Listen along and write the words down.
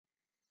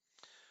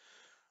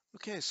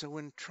Okay, so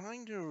when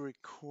trying to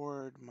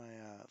record my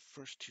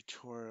first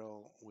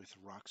tutorial with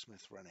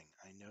Rocksmith running,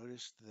 I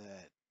noticed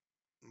that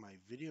my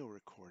video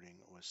recording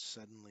was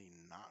suddenly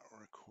not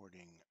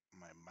recording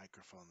my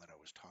microphone that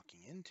I was talking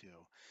into,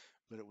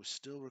 but it was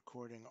still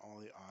recording all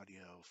the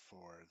audio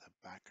for the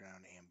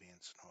background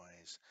ambience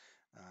noise,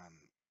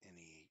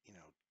 any,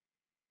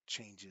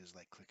 changes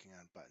like clicking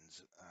on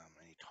buttons,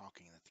 any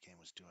talking that the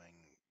game was doing,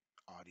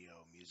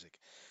 audio, music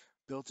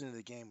built into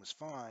the game was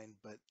fine,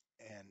 but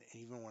and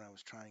even when I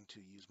was trying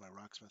to use my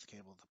Rocksmith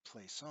cable to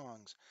play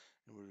songs,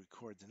 it would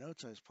record the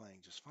notes I was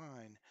playing just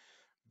fine,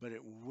 but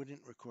it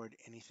wouldn't record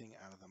anything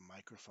out of the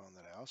microphone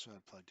that I also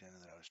had plugged in and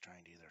that I was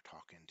trying to either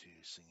talk into,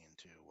 sing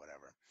into,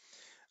 whatever.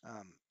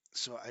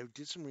 So I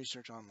did some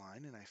research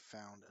online and I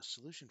found a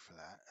solution for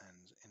that.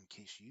 And in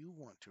case you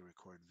want to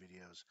record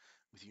videos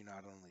with you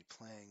not only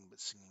playing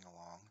but singing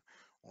along,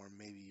 or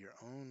maybe your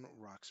own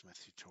Rocksmith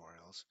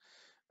tutorials,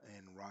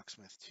 in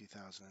Rocksmith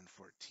 2014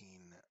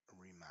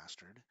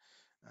 Remastered.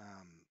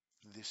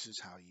 This is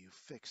how you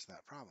fix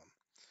that problem.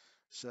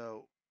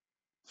 So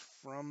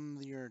from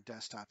your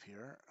desktop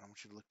here, I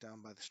want you to look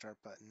down by the start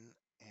button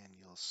and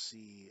you'll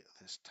see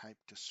this type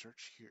to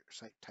search here,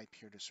 type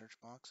here to search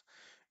box.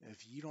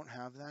 If you don't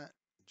have that,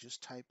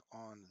 just type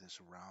on this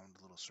round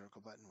little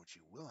circle button, which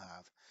you will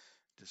have.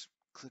 Just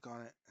click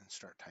on it and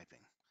start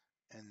typing,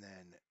 and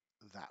then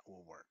that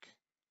will work.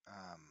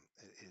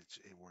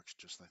 It works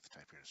just like the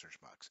type here to search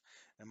box.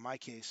 In my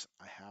case,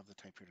 I have the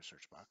type here to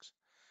search box.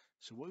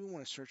 So what we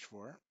want to search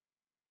for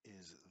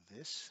is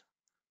this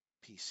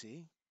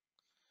PC,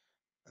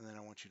 and then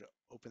I want you to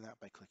open that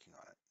by clicking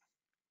on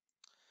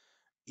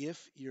it.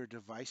 If your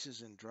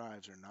devices and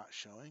drives are not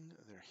showing,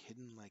 they're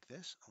hidden like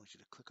this, I want you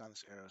to click on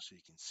this arrow so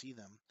you can see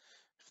them.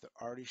 If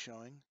they're already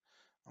showing,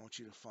 I want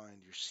you to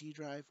find your C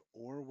drive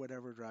or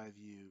whatever drive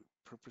you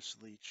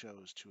purposely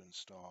chose to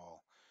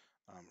install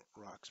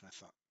Rocksmith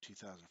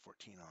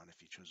 2014 on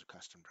if you chose a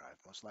custom drive.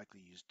 Most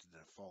likely used the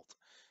default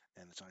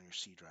and it's on your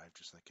C drive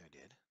just like I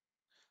did.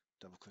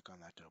 Double click on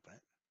that to open it.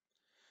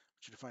 I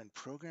want you to find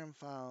program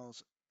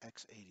files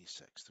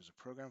x86. There's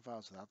a program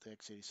files without the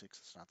x86.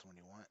 That's not the one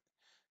you want.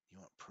 You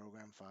want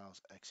program files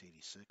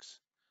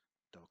x86.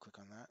 Double click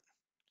on that.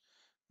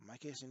 In my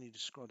case, I need to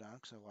scroll down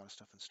because I have a lot of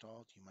stuff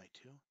installed. You might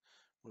too.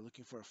 We're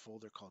looking for a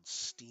folder called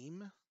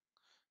Steam,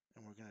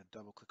 and we're going to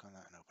double click on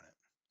that and open it.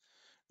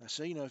 Now,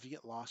 so you know, if you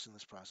get lost in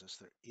this process,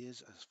 there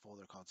is a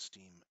folder called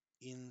Steam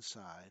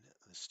inside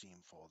the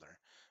Steam folder.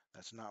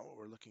 That's not what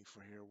we're looking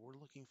for here. We're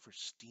looking for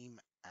Steam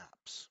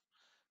Apps.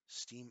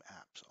 Steam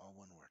Apps, all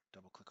one word.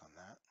 Double click on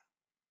that.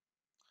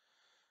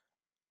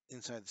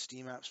 Inside the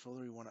Steam Apps folder,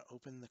 we want to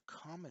open the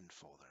Common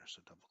folder,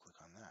 so double click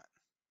on that.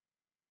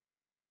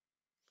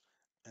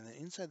 And then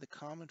inside the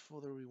Common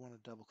folder, we want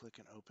to double click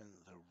and open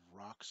the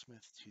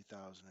Rocksmith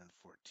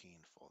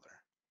 2014 folder.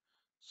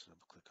 So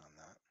double click on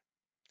that.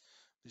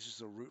 This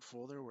is the root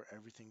folder where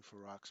everything for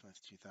Rocksmith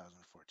 2014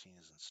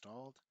 is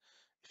installed.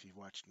 If you've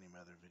watched any of my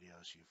other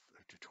videos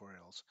or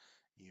tutorials,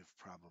 you've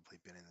probably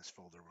been in this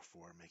folder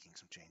before making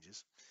some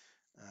changes.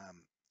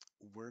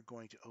 We're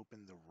going to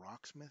open the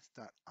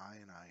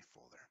rocksmith.ini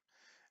folder.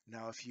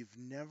 Now, if you've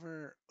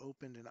never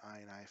opened an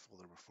INI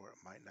folder before,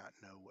 it might not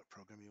know what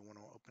program you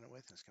want to open it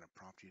with, and it's going to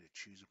prompt you to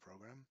choose a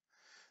program.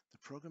 The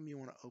program you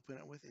want to open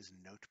it with is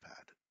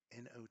Notepad,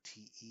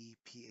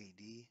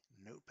 Notepad,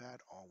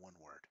 Notepad, all one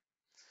word.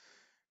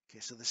 Okay,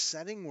 so the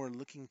setting we're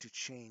looking to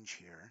change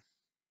here,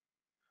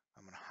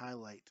 I'm going to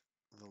highlight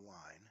the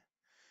line,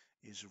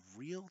 is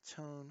real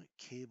tone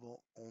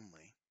cable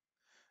only.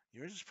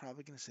 Yours is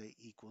probably going to say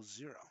equals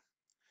 0.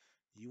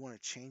 You want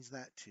to change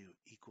that to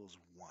equals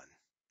 1.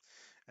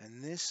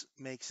 And this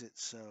makes it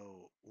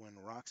so when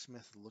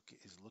Rocksmith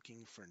is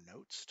looking for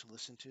notes to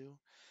listen to,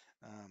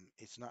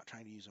 it's not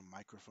trying to use a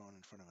microphone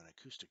in front of an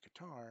acoustic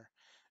guitar.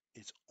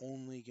 It's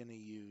only going to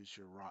use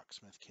your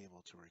Rocksmith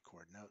cable to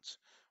record notes,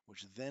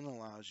 which then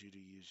allows you to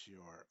use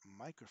your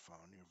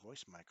microphone, your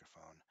voice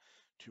microphone,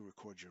 to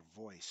record your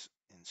voice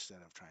instead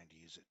of trying to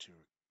use it to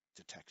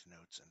detect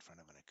notes in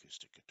front of an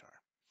acoustic guitar.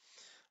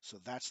 So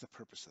that's the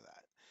purpose of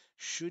that.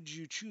 Should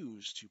you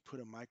choose to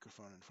put a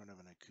microphone in front of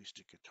an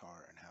acoustic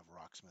guitar and have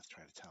Rocksmith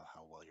try to tell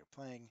how well you're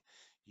playing,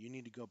 you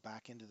need to go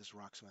back into this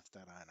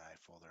rocksmith.ini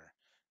folder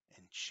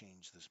and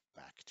change this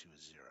back to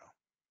a 0.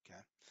 Okay.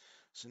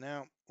 So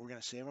now we're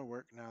going to save our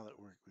work now that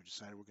we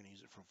decided we're going to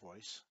use it for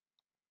voice,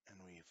 and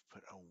we've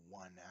put a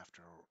 1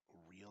 after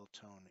real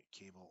tone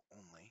cable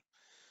only.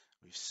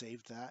 We've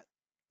saved that.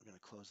 We're going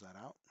to close that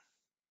out.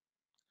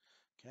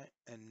 Okay,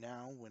 and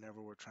now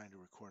whenever we're trying to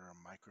record our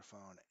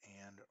microphone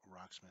and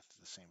Rocksmith at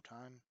the same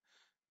time,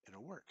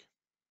 it'll work.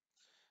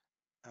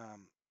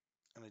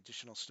 An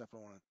additional step I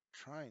want to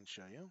try and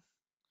show you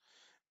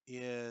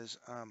is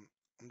I'm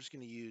just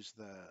going to use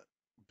the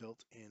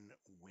built-in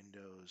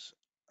Windows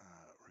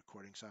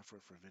recording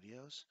software for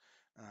videos.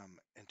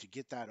 And to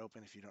get that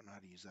open, if you don't know how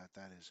to use that,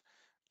 that is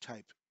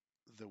type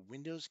the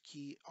Windows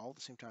key all at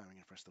the same time. I'm going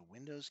to press the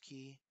Windows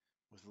key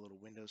with a little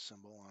Windows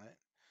symbol on it,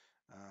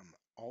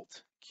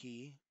 Alt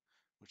key,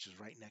 which is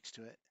right next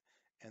to it,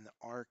 and the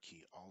R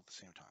key all at the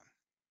same time.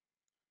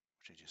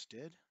 which I just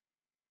did.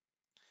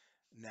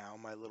 Now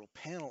my little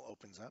panel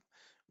opens up,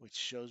 which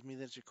shows me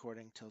that it's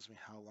recording, tells me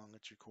how long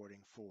it's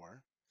recording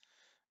for.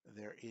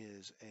 There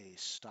is a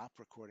stop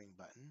recording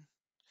button.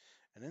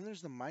 And then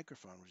there's the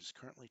microphone, which is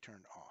currently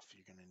turned off.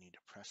 You're going to need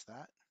to press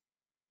that.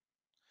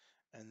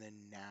 And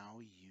then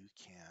now you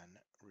can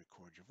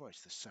record your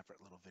voice. This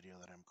separate little video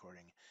that I'm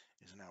recording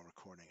is now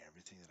recording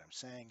everything that I'm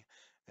saying,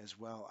 as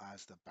well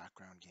as the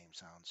background game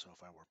sound. So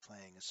if I were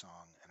playing a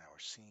song and I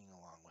were singing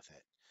along with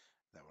it,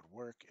 that would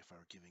work. If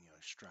I were giving you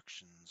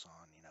instructions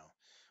on,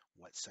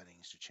 what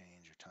settings to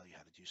change or tell you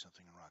how to do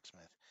something in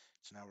Rocksmith,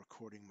 it's now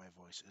recording my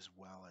voice as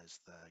well as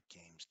the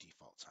game's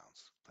default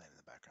sounds playing in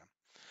the background.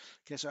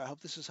 Okay, so I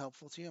hope this is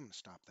helpful to you. I'm going to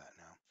stop that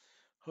now.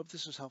 Hope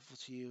this was helpful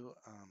to you.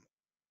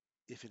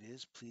 If it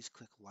is, please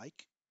click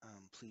like,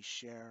 please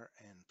share,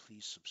 and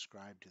please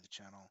subscribe to the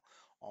channel.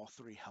 All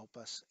three help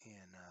us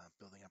in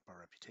building up our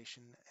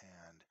reputation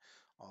and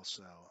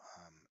also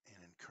in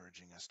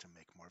encouraging us to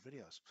make more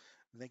videos.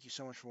 Thank you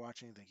so much for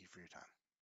watching. Thank you for your time.